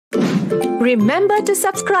Remember to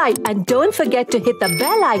subscribe and don't forget to hit the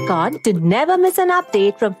bell icon to never miss an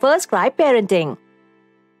update from First Cry Parenting.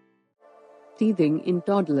 Teething in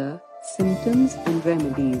toddler, symptoms and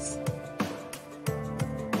remedies.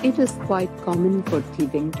 It is quite common for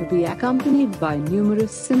teething to be accompanied by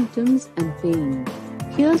numerous symptoms and pain.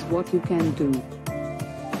 Here's what you can do.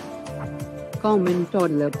 Common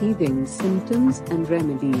toddler teething symptoms and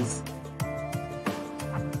remedies.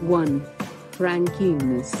 1.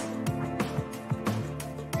 Crankiness.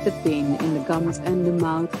 The pain in the gums and the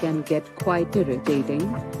mouth can get quite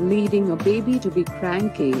irritating, leading a baby to be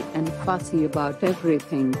cranky and fussy about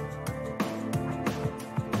everything.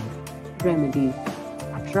 Remedy.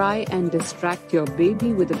 Try and distract your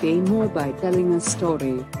baby with a game or by telling a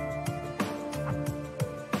story.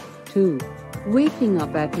 2. Waking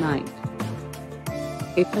up at night.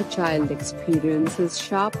 If a child experiences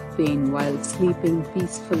sharp pain while sleeping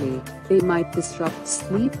peacefully, they might disrupt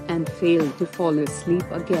sleep and fail to fall asleep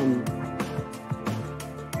again.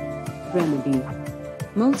 Remedy.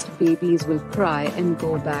 Most babies will cry and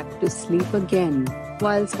go back to sleep again,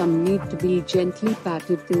 while some need to be gently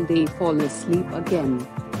patted till they fall asleep again.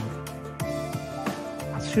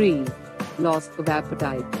 3. Loss of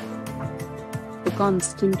appetite. The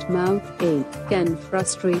constant mouth ache can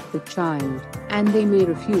frustrate the child, and they may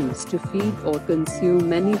refuse to feed or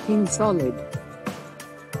consume anything solid.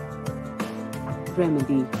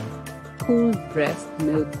 Remedy. Cold breast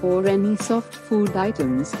milk or any soft food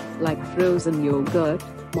items, like frozen yogurt,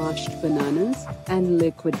 mashed bananas, and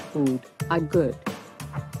liquid food, are good.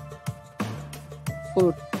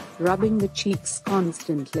 4. Rubbing the cheeks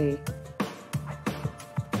constantly.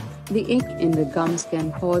 The ache in the gums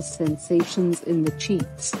can cause sensations in the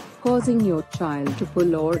cheeks, causing your child to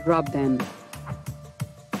pull or rub them.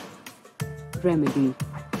 Remedy.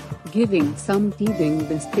 Giving some teething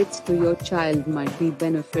biscuits to your child might be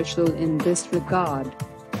beneficial in this regard.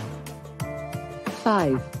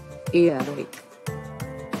 5. Earache.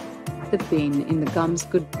 The pain in the gums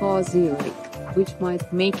could cause earache, which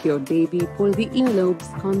might make your baby pull the earlobes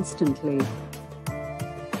constantly.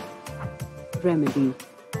 Remedy.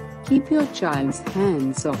 Keep your child's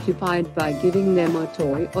hands occupied by giving them a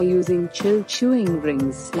toy or using chill chewing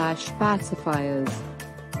rings/pacifiers.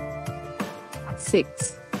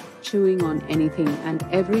 6. Chewing on anything and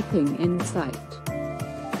everything in sight.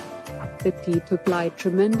 The teeth apply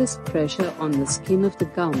tremendous pressure on the skin of the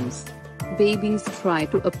gums. Babies try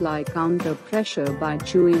to apply counter pressure by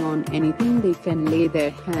chewing on anything they can lay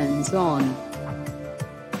their hands on.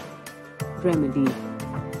 Remedy.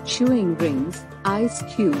 Chewing rings, ice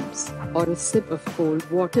cubes, or a sip of cold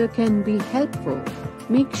water can be helpful.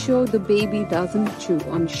 Make sure the baby doesn't chew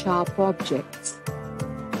on sharp objects.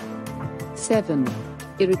 7.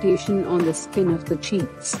 Irritation on the skin of the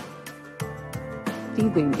cheeks.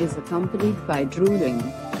 Teething is accompanied by drooling,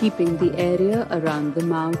 keeping the area around the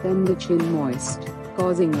mouth and the chin moist,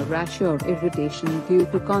 causing a rash or irritation due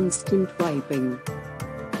to constant wiping.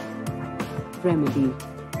 Remedy.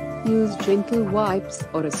 Use gentle wipes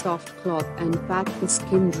or a soft cloth and pat the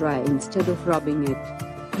skin dry instead of rubbing it.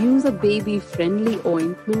 Use a baby-friendly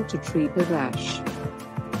ointment to treat the rash.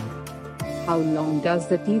 How long does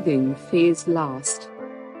the teething phase last?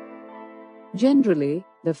 Generally,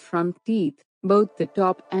 the front teeth, both the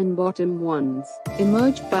top and bottom ones,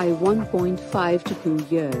 emerge by 1.5 to 2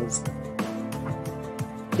 years.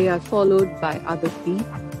 They are followed by other teeth,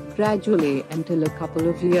 gradually until a couple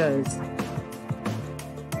of years.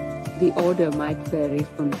 The order might vary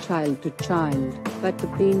from child to child, but the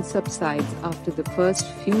pain subsides after the first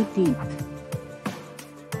few teeth.